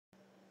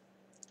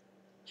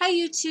Hi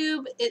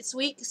YouTube, it's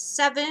week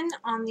 7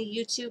 on the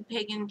YouTube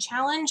Pagan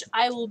Challenge.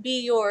 I will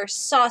be your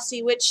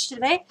saucy witch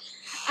today.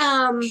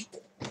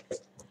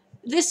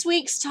 This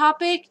week's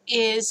topic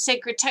is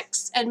sacred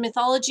texts and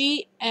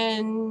mythology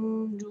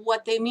and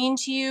what they mean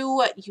to you,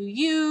 what you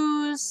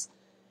use,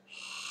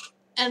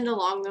 and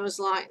along those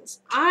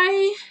lines.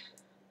 I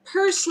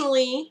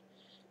personally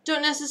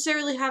don't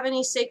necessarily have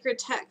any sacred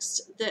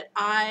text that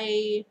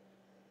I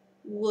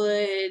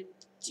would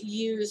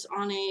use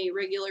on a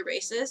regular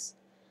basis.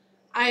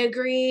 I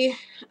agree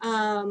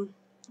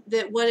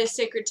that what a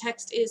sacred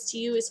text is to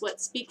you is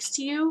what speaks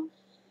to you,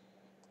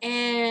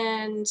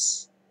 and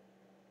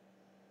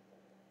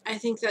I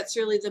think that's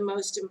really the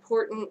most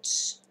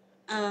important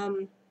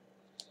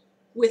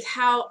with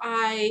how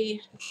I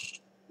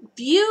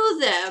view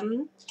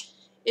them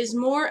is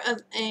more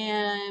of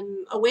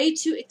a way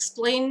to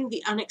explain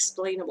the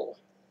unexplainable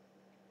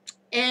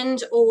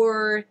and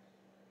or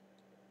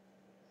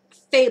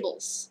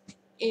fables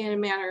in a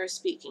manner of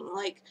speaking.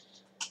 Like,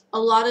 a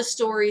lot of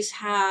stories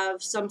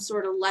have some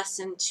sort of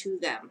lesson to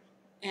them,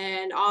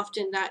 and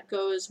often that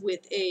goes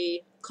with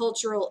a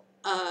cultural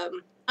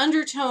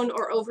undertone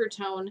or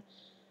overtone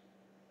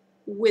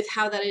with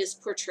how that is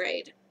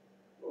portrayed.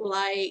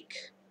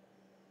 Like,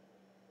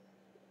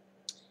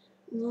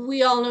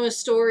 we all know a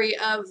story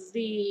of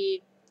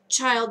the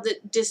child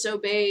that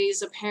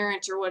disobeys a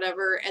parent or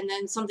whatever, and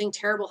then something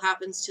terrible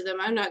happens to them.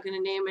 I'm not going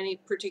to name any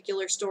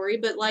particular story,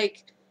 but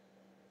like,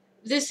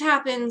 this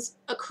happens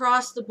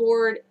across the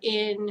board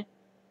in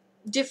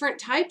different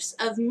types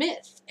of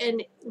myth,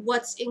 and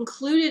what's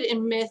included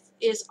in myth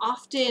is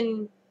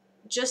often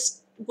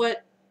just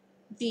what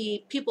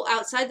the people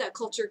outside that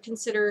culture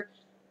consider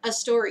a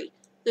story.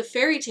 The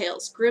fairy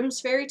tales,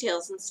 Grimm's fairy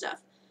tales and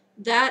stuff,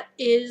 that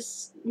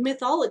is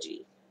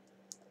mythology.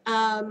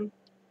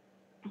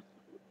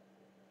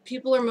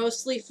 People are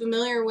mostly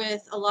familiar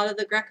with a lot of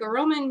the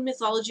Greco-Roman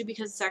mythology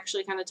because it's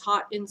actually kind of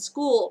taught in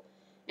school,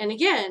 and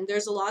again,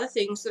 there's a lot of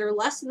things that are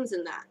lessons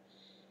in that.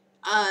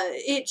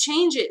 It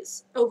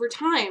changes over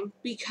time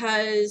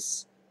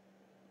because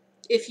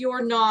if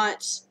you're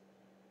not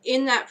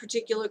in that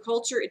particular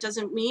culture, it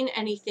doesn't mean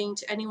anything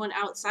to anyone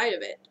outside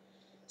of it.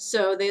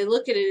 So they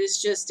look at it as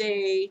just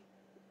a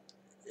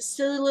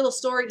silly little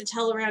story to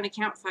tell around a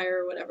campfire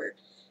or whatever.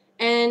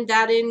 And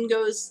therein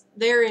goes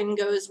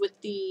with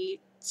the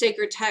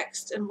sacred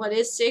text and what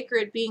is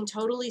sacred being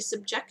totally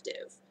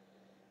subjective.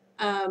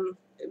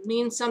 It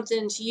means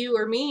something to you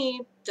or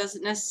me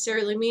doesn't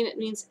necessarily mean it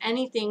means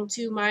anything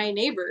to my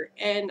neighbor,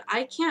 and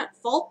I can't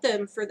fault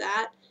them for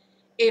that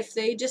if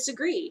they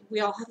disagree. We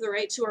all have the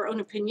right to our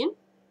own opinion.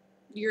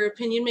 Your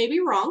opinion may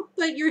be wrong,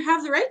 but you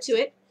have the right to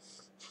it.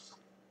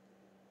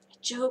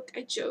 I joke.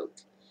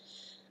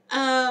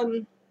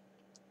 I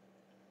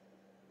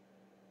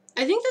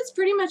think that's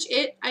pretty much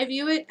it. I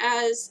view it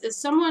as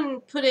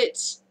someone put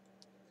it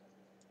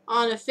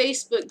on a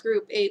Facebook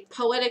group, a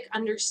poetic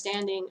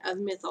understanding of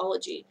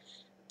mythology,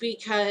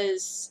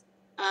 because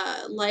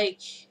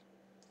like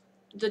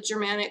the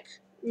Germanic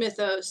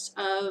mythos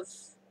of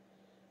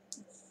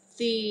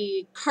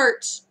the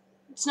cart,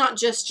 it's not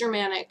just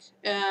Germanic,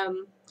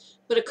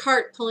 but a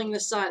cart pulling the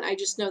sun. I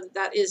just know that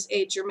that is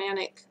a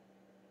Germanic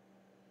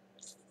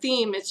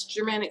theme. It's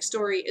Germanic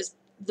story is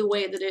the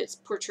way that it's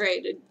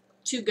portrayed.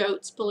 2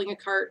 goats pulling a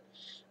cart.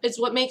 It's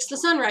what makes the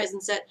sun rise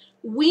and set.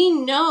 We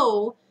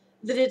know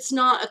that it's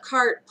not a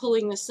cart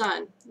pulling the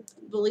sun.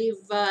 I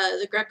believe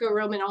the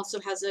Greco-Roman also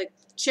has a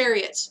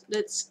chariot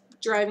that's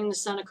driving the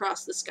sun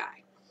across the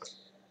sky.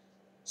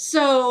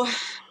 So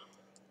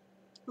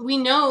we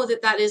know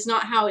that that is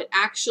not how it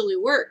actually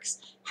works.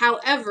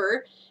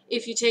 However,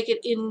 if you take it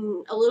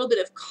in a little bit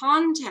of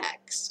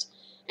context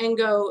and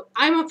go,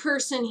 I'm a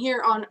person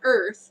here on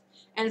Earth,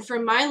 and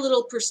from my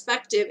little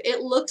perspective,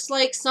 it looks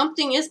like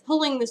something is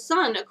pulling the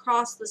sun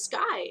across the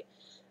sky.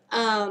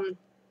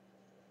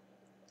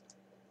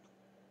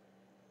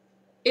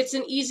 It's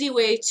an easy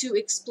way to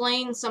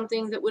explain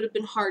something that would have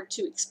been hard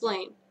to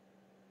explain.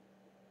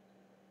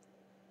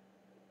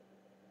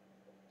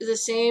 The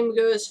same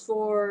goes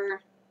for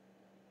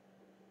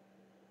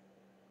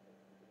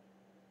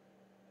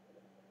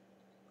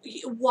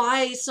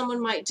why someone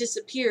might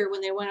disappear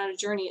when they went on a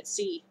journey at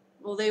sea.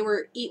 Well, they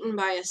were eaten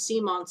by a sea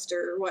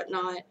monster or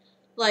whatnot.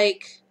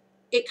 Like,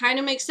 it kind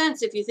of makes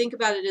sense if you think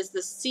about it, as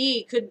the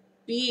sea could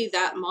be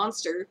that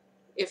monster.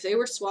 If they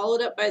were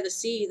swallowed up by the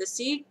sea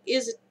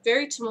is a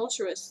very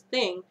tumultuous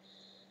thing.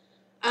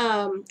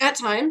 At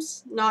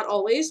times, not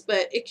always,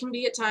 but it can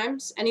be at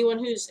times. Anyone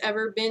who's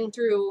ever been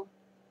through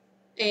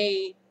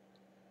anyone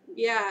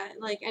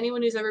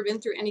who's ever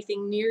been through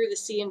anything near the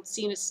sea and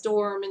seen a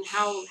storm and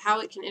how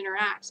it can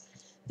interact.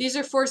 These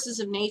are forces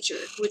of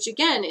nature, which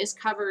again is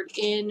covered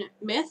in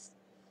myth.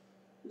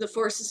 The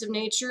forces of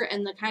nature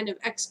and the kind of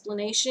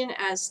explanation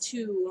as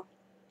to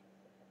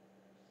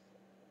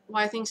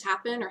why things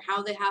happen or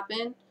how they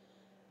happen.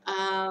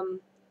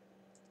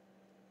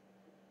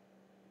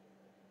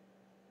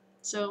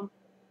 So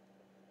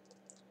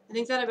I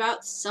think that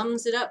about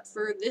sums it up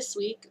for this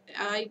week.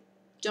 I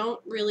don't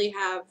really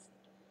have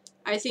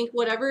I think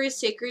whatever is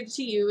sacred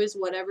to you is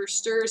whatever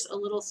stirs a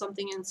little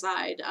something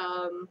inside.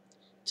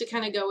 To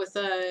kind of go with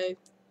a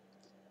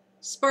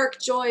spark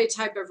joy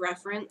type of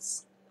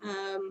reference.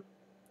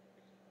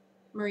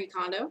 Marie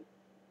Kondo.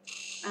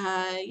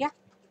 Yeah.